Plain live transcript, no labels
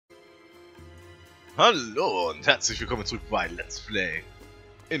Hallo und herzlich willkommen zurück bei Let's Play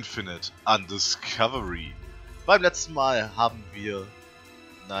Undiscovery. Beim letzten Mal haben wir,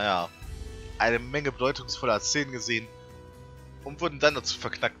 eine Menge bedeutungsvoller Szenen gesehen und wurden dann dazu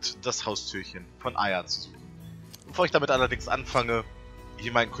verknackt, das Haustürchen von Aya zu suchen. Bevor ich damit allerdings anfange,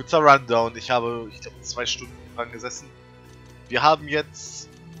 hier mein kurzer Rundown. Ich glaube, 2 Stunden dran gesessen. Wir haben jetzt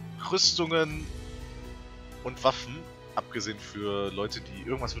Rüstungen und Waffen, abgesehen für Leute, die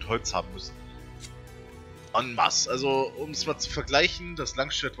irgendwas mit Holz haben müssen, en masse. Also, um es mal zu vergleichen, das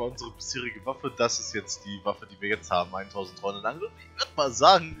Langschwert war unsere bisherige Waffe, das ist jetzt die Waffe, die wir jetzt haben, 1300 Angriff. Ich würde mal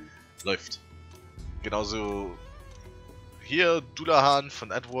sagen, läuft. Genauso hier Dullahan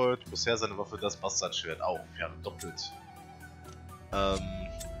von Edward, bisher seine Waffe, das Bastardschwert, auch verdoppelt.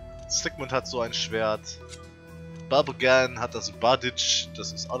 Sigmund hat so ein Schwert. Bären hat das Barditch,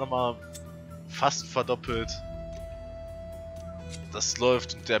 das ist auch nochmal fast verdoppelt. Das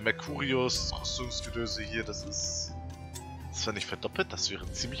läuft, und der Mercurius Rüstungsgedöse hier, das ist zwar nicht verdoppelt, das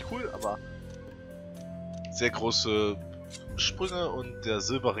wäre ziemlich cool, aber sehr große Sprünge, und der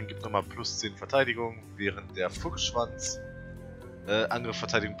Silberring gibt nochmal plus 10 Verteidigung, während der Fuchsschwanz Angriff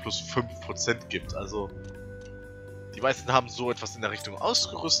Verteidigung plus 5% gibt. Also die meisten haben so etwas in der Richtung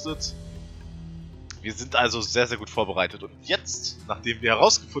ausgerüstet. Wir sind also sehr, sehr gut vorbereitet, und jetzt, nachdem wir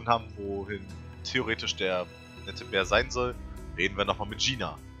herausgefunden haben, wohin theoretisch der nette Bär sein soll, reden wir nochmal mit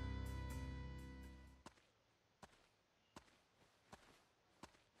Gina.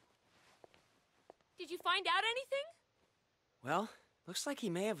 Did you find out anything? Well, looks like he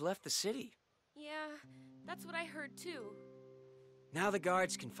may have left the city. Yeah, that's what I heard too. Now the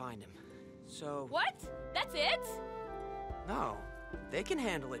guards can find him. So... What? That's it? No, they can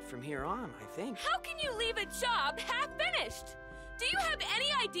handle it from here on, I think. How can you leave a job half-finished? Do you have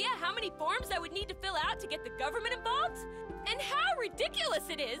any idea how many forms I would need to fill out to get the government involved? And how ridiculous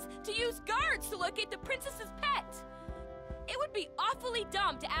it is to use guards to locate the princess's pet! It would be awfully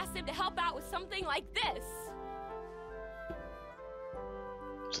dumb to ask them to help out with something like this.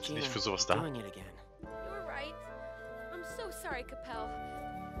 Sind nicht für sowas da? Doing it again. You're right. I'm so sorry, Capel.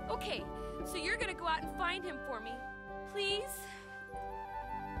 Okay, so you're gonna go out and find him for me, please?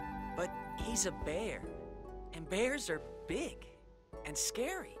 But he's a bear. And bears are big. And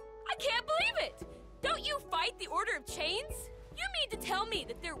scary. I can't believe it! Don't you fight the Order of Chains? You mean to tell me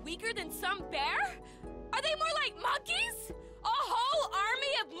that they're weaker than some bear? Are they more like monkeys? A whole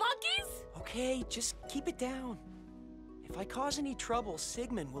army of monkeys? Okay, just keep it down. If I cause any trouble,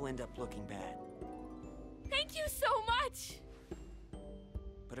 Sigmund will end up looking bad. Thank you so much!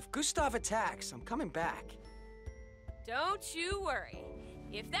 But if Gustav attacks, I'm coming back. Don't you worry.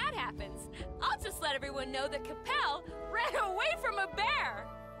 If that happens, I'll just let everyone know that Capel ran away from a bear!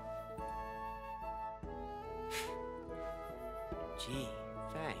 Gee,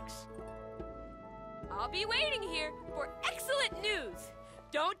 thanks. I'll be waiting here for excellent news.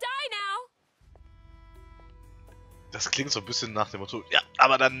 Don't die now! Das klingt so ein bisschen nach dem Motto, ja,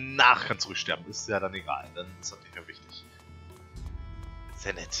 aber danach kannst du ruhig sterben. Ist ja dann egal, dann ist das nicht mehr wichtig.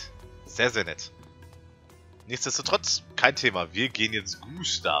 Sehr nett. Sehr, sehr nett. Nichtsdestotrotz, kein Thema. Wir gehen jetzt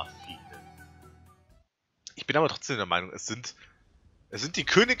Gustav finden. Ich bin aber trotzdem der Meinung, es sind die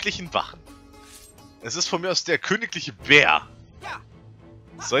königlichen Wachen. Es ist von mir aus der königliche Bär.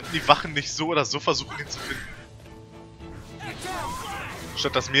 Sollten die Wachen nicht so oder so versuchen, ihn zu finden?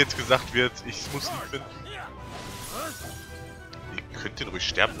 Statt dass mir jetzt gesagt wird, ich muss ihn finden. Ihr könnt ihn ruhig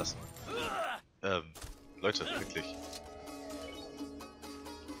sterben lassen. Leute, wirklich.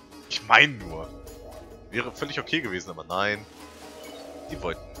 Ich meine nur. Wäre völlig okay gewesen, aber nein. Die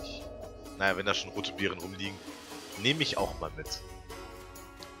wollten nicht. Naja, wenn da schon rote Beeren rumliegen, nehme ich auch mal mit.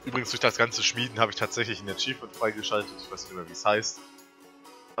 Übrigens, durch das ganze Schmieden habe ich tatsächlich ein Achievement freigeschaltet. Ich weiß nicht mehr, wie es heißt.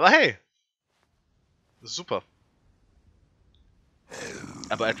 Aber hey! Das ist super.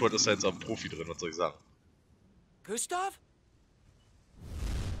 Aber Edward ist ja jetzt auch ein Profi drin, was soll ich sagen? Gustav?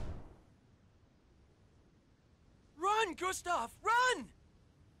 Run, Gustav, run!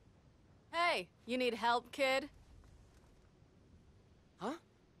 Hey, you need help, kid? Huh?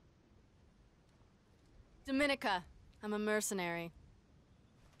 Dominica. I'm a mercenary.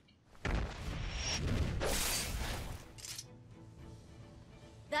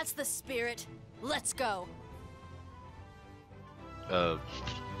 That's the spirit. Let's go.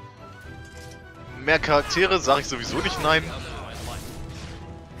 Mehr Charaktere sage ich sowieso nicht nein.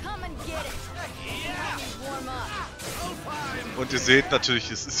 Come and get it. Warm up. Und ihr seht natürlich,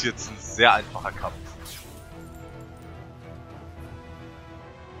 es ist jetzt ein sehr einfacher Kampf.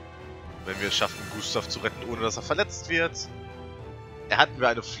 Wenn wir es schaffen, Gustav zu retten, ohne dass er verletzt wird. Er hatten wir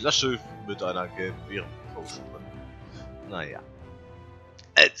eine Flasche mit einer gelben Bärenpotion drin. Naja.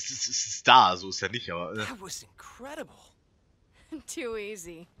 Es ist da, so ist ja nicht, aber... That was incredible. Too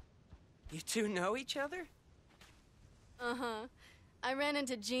easy. You two know each other? Uh-huh. I ran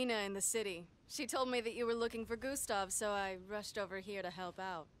into Gina in the city. She told me that you were looking for Gustav, so I rushed over here to help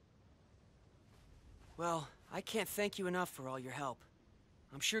out. Well, I can't thank you enough for all your help.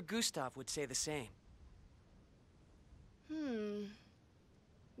 I'm sure Gustav would say the same.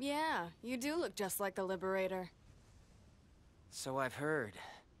 Yeah, you do look just like the Liberator. So I've heard.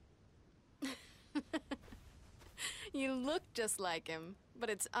 You look just like him, but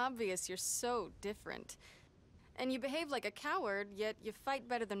it's obvious you're so different. And you behave like a coward, yet you fight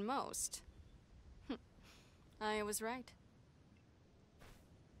better than most. I was right.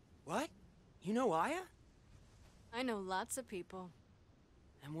 What? You know Aya? I know lots of people.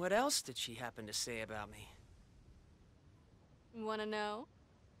 And what else did she happen to say about me? Wanna know?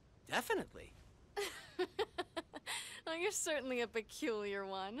 Definitely. Oh, you're certainly a peculiar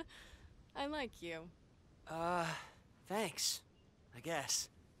one. I like you. Thanks. I guess.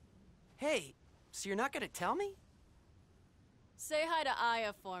 Hey, so you're not gonna tell me? Say hi to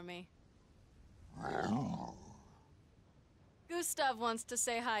Aya for me. Gustav wants to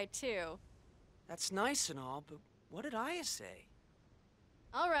say hi too. That's nice and all, but what did Aya say?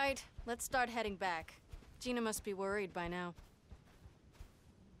 All right, let's start heading back. Gina must be worried by now.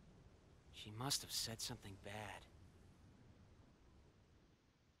 She must have said something bad.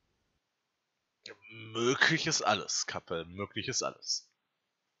 Möglich ist alles, Kappe. Möglich ist alles.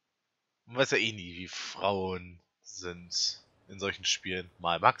 Man weiß ja eh nie, wie Frauen sind in solchen Spielen.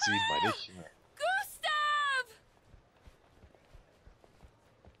 Mal mag sie, mal nicht. Gustav!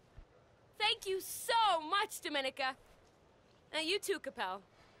 Thank you so much, Dominica. Now you too, Capel.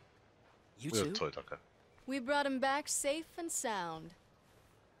 You Ja, too? toll, danke. We brought him back safe and sound.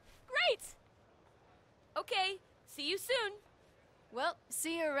 Great! Okay, see you soon. Well,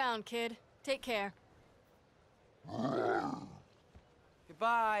 see you around, kid. Take care.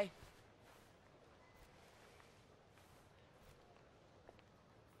 Goodbye.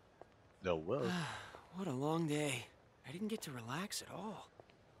 No, well. What a long day. I didn't get to relax at all.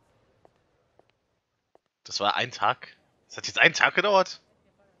 Das war ein Tag? Das hat jetzt einen Tag gedauert?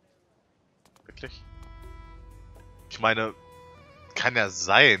 Wirklich? Ich meine, kann ja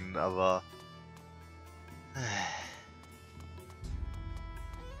sein, aber...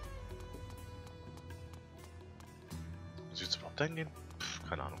 Muss ich jetzt überhaupt hingehen? Pff,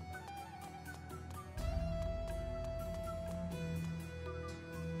 keine Ahnung.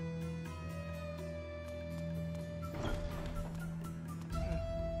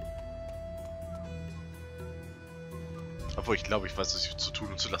 Obwohl ich glaube, ich weiß, was ich zu tun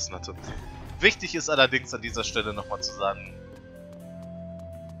und zu lassen hatte. Wichtig ist allerdings an dieser Stelle nochmal zu sagen,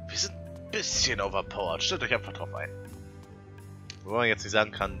 wir sind ein bisschen overpowered. Stellt euch einfach drauf ein. Wo man jetzt nicht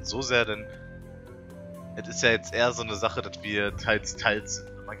sagen kann, so sehr, denn es ist ja jetzt eher so eine Sache, dass wir teils sind.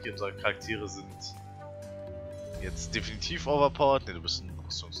 Manche unserer Charaktere sind jetzt definitiv overpowered. Ne, du bist ein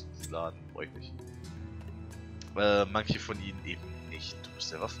Rüstungsladen, brauche ich nicht. Manche von ihnen eben nicht. Du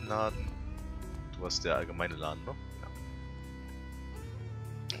bist der Waffenladen. Du hast der allgemeine Laden, ne?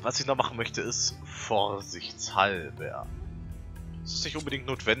 Was ich noch machen möchte, ist vorsichtshalber. Das ist nicht unbedingt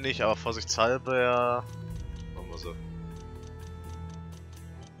notwendig, aber vorsichtshalber... Machen wir so.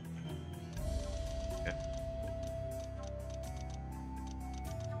 Okay.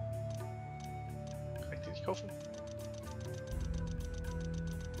 Kann ich die nicht kaufen?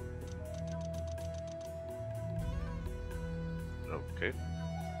 Okay.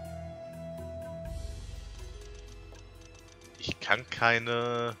 Ich kann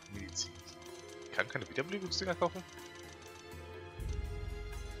keine Medizin. Ich kann keine Wiederbelebungsdinger kaufen?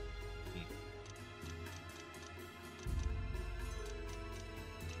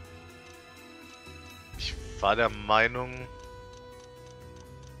 Ich war der Meinung,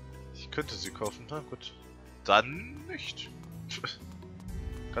 ich könnte sie kaufen. Na gut. Dann nicht.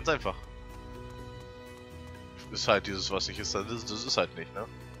 Ganz einfach. Ist halt dieses, was nicht ist, das ist halt nicht, ne?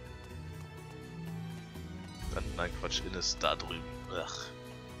 Dann, nein, Quatsch, in ist da drüben. Ach.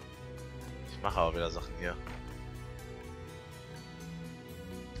 Ich mache aber wieder Sachen hier.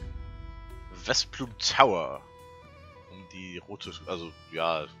 Westplum Tower. Um die rote, also,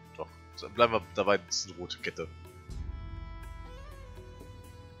 ja, doch. Bleiben wir dabei, das ist eine rote Kette.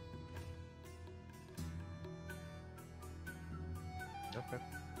 Okay.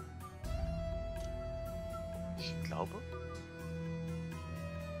 Ich glaube...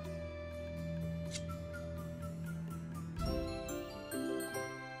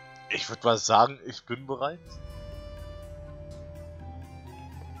 Ich würde mal sagen, ich bin bereit.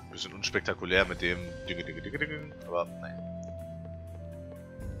 Ein bisschen unspektakulär mit dem Dinge, aber nein.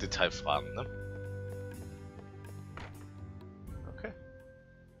 Detailfragen, ne? Okay.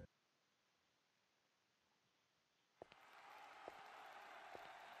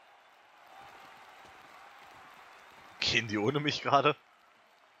 Gehen die ohne mich gerade?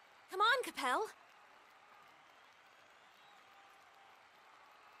 Come on, Capel.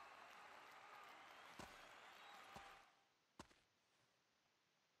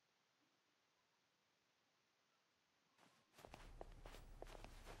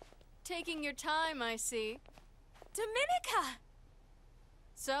 Taking your time, I see. Dominica!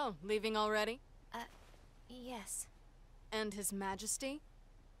 So, leaving already? Yes. And His Majesty?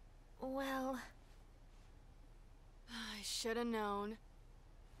 Well, I should have known.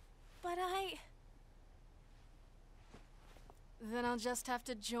 but Then I'll just have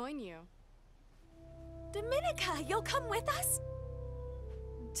to join you. Dominica, you'll come with us?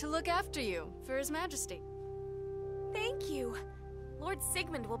 To look after you, for His Majesty. Thank you. Lord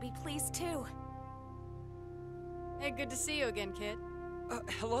Sigmund will be pleased too. Hey, good to see you again, kid.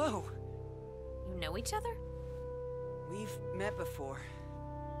 Hello. You know each other? We've met before.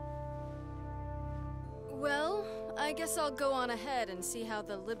 Well, I guess I'll go on ahead and see how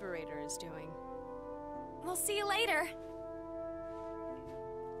the Liberator is doing. We'll see you later.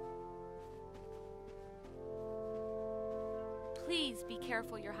 Please be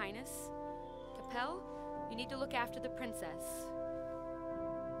careful, Your Highness. Capel, you need to look after the princess.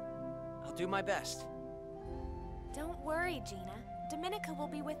 I'll do my best. Don't worry, Gina. Dominica will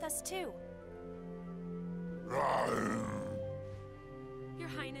be with us too. Your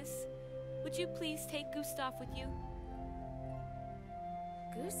Highness, would you please take Gustav with you?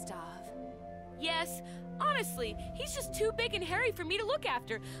 Gustav? Yes, honestly, he's just too big and hairy for me to look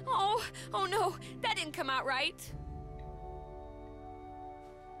after. Oh no, that didn't come out right.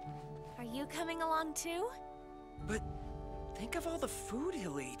 Are you coming along too? But think of all the food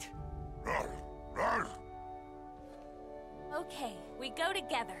he'll eat. Okay, we go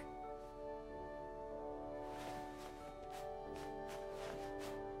together.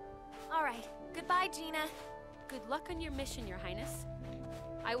 All right, goodbye, Gina. Good luck on your mission, Your Highness.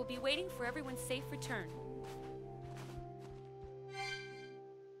 I will be waiting for everyone's safe return.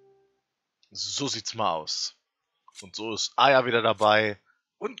 So sieht's mal aus. Und so ist Aya wieder dabei.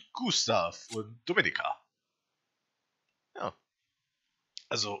 Und Gustav und Dominica. Ja.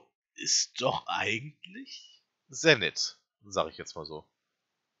 Also, ist doch eigentlich sehr nett, sag ich jetzt mal so.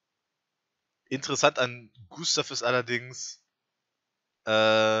 Interessant an Gustav ist allerdings,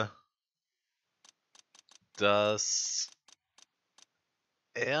 dass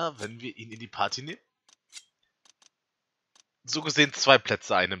er, wenn wir ihn in die Party nehmen, so gesehen 2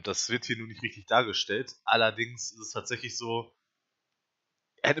 Plätze einnimmt. Das wird hier nur nicht richtig dargestellt. Allerdings ist es tatsächlich so,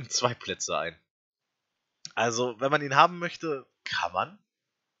 er nimmt 2 Plätze ein. Also, wenn man ihn haben möchte, kann man.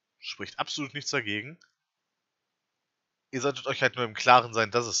 Spricht absolut nichts dagegen. Ihr solltet euch halt nur im Klaren sein,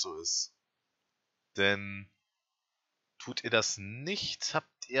 dass es so ist. Denn tut ihr das nicht,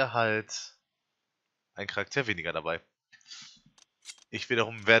 habt ihr halt einen Charakter weniger dabei. Ich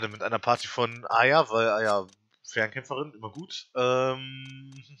wiederum werde mit einer Party von Aya, weil Aya Fernkämpferin, immer gut.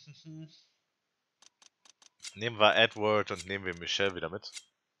 Nehmen wir Edward und nehmen wir Michelle wieder mit.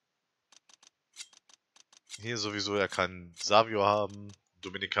 Hier sowieso, er kann Savio haben,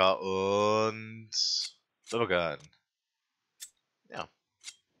 Dominica und Bären. Ja.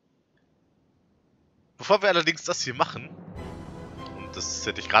 Bevor wir allerdings das hier machen, und das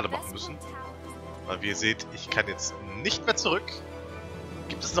hätte ich gerade machen müssen, weil wie ihr seht, ich kann jetzt nicht mehr zurück,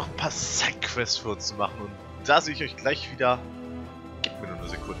 gibt es noch ein paar Sidequests für uns zu machen und da sehe ich euch gleich wieder. Gib mir nur eine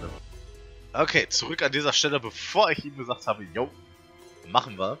Sekunde. Okay, zurück an dieser Stelle, bevor ich ihm gesagt habe, yo,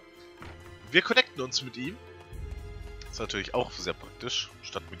 machen wir. Wir connecten uns mit ihm. Ist natürlich auch sehr praktisch,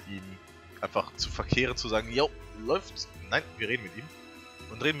 statt mit ihm einfach zu verkehren, zu sagen, yo, läuft. Nein, wir reden mit ihm.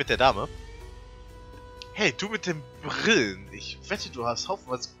 Und reden mit der Dame. Hey, du mit den Brillen. Ich wette, du hast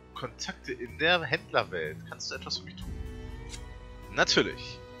haufenweise Kontakte in der Händlerwelt. Kannst du etwas für mich tun?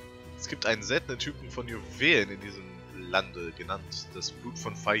 Natürlich. Es gibt einen seltenen Typen von Juwelen in diesem Lande, genannt das Blut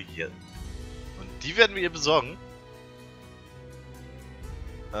von Fayir. Und die werden wir ihr besorgen.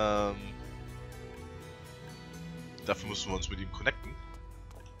 Dafür müssen wir uns mit ihm connecten.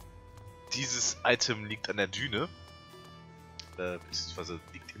 Dieses Item liegt an der Düne. Beziehungsweise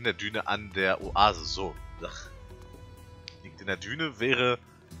liegt in der Düne an der Oase. So. Liegt in der Düne, wäre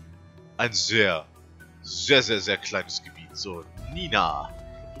ein sehr kleines Gebiet. So, Nina.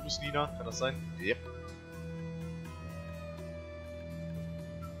 Du bist Nina, kann das sein? Yep.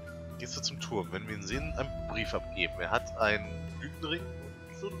 Gehst du zum Turm. Wenn wir ihn sehen, einen Brief abgeben. Er hat einen Blütenring.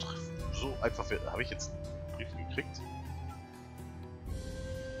 So einfach. Habe ich jetzt einen Brief gekriegt?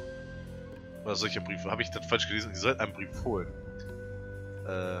 Oder solche Briefe. Habe ich das falsch gelesen? Die sollten einen Brief holen.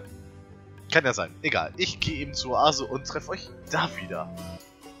 Kann ja sein. Egal. Ich gehe eben zur Oase und treffe euch da wieder.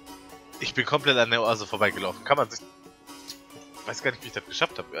 Ich bin komplett an der Oase vorbeigelaufen. Kann man sich... Ich weiß gar nicht, wie ich das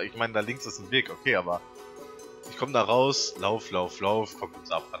geschafft habe. Ich meine, da links ist ein Weg. Okay, aber... Ich komme da raus. Lauf. Kommt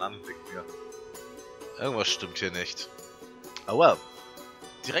uns ab. An anderen denken wir. Irgendwas stimmt hier nicht. Oh well.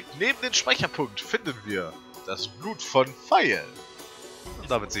 Direkt neben den Speicherpunkt finden wir das Blut von Fire. Und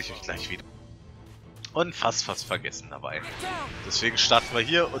damit sehe ich euch gleich wieder. Und fast vergessen dabei. Deswegen starten wir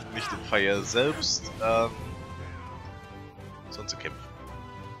hier und nicht in Fire selbst, sondern zu kämpfen.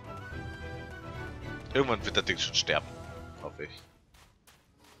 Irgendwann wird das Ding schon sterben. Hoffe ich.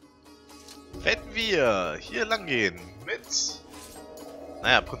 Wenn wir hier lang gehen mit...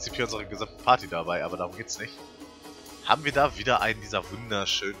 Naja, prinzipiell unsere gesamte Party dabei, aber darum geht's nicht. Haben wir da wieder einen dieser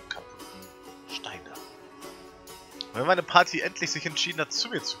wunderschönen kaputten Steine. Wenn meine Party endlich sich entschieden hat, zu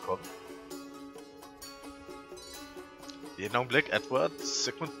mir zu kommen. Jeden Augenblick, Edward,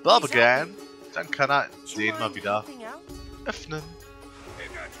 Sigmund Barbigan. Dann kann er den mal wieder öffnen.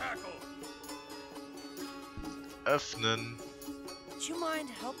 Öffnen.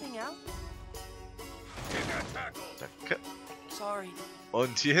 Danke.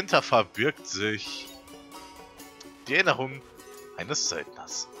 Und hier hinter verbirgt sich die Erinnerung eines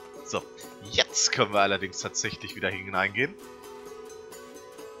Söldners. So, jetzt können wir allerdings tatsächlich wieder hineingehen.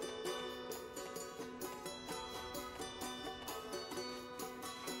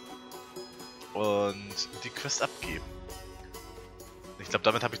 Und die Quest abgeben. Ich glaube,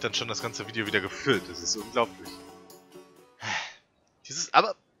 damit habe ich dann schon das ganze Video wieder gefüllt. Das ist unglaublich.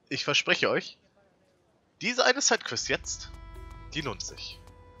 Aber ich verspreche euch, diese eine Sidequest jetzt, die lohnt sich.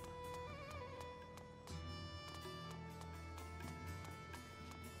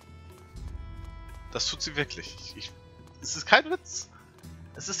 Das tut sie wirklich. Es ist kein Witz.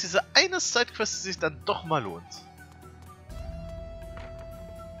 Es ist diese eine Sidequest, die sich dann doch mal lohnt.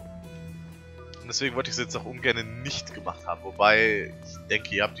 Und deswegen wollte ich es jetzt auch ungern nicht gemacht haben. Wobei, ich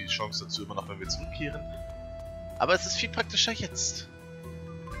denke, ihr habt die Chance dazu immer noch, wenn wir zurückkehren. Aber es ist viel praktischer jetzt.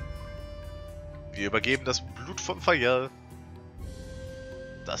 Wir übergeben das Blut von Fire.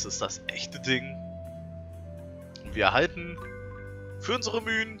 Das ist das echte Ding. Und wir erhalten für unsere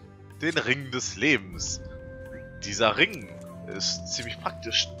Mühen den Ring des Lebens. Dieser Ring ist ziemlich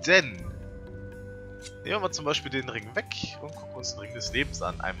praktisch, denn nehmen wir mal zum Beispiel den Ring weg und gucken uns den Ring des Lebens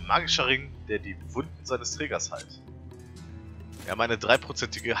an. Ein magischer Ring, der die Wunden seines Trägers heilt. Wir haben eine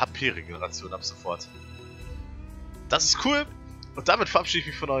 3%ige HP-Regeneration ab sofort. Das ist cool. Und damit verabschiede ich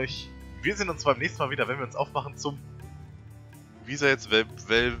mich von euch. Wir sehen uns beim nächsten Mal wieder, wenn wir uns aufmachen zum... Wie ist er jetzt?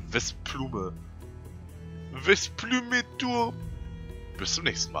 Westplume. Westplume-Tour. Bis zum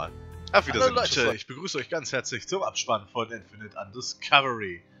nächsten Mal. Auf Wiedersehen. Hallo Leute, ich begrüße euch ganz herzlich zum Abspann von Infinite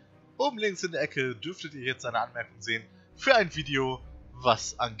Undiscovery. Oben links in der Ecke dürftet ihr jetzt eine Anmerkung sehen für ein Video,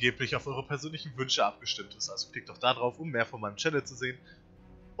 was angeblich auf eure persönlichen Wünsche abgestimmt ist. Also klickt doch da drauf, um mehr von meinem Channel zu sehen.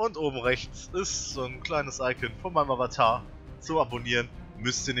 Und oben rechts ist so ein kleines Icon von meinem Avatar zum Abonnieren.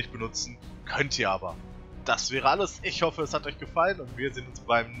 Müsst ihr nicht benutzen, könnt ihr aber. Das wäre alles. Ich hoffe, es hat euch gefallen und wir sehen uns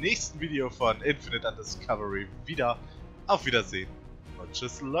beim nächsten Video von Infinite Undiscovery wieder. Auf Wiedersehen und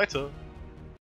tschüss Leute.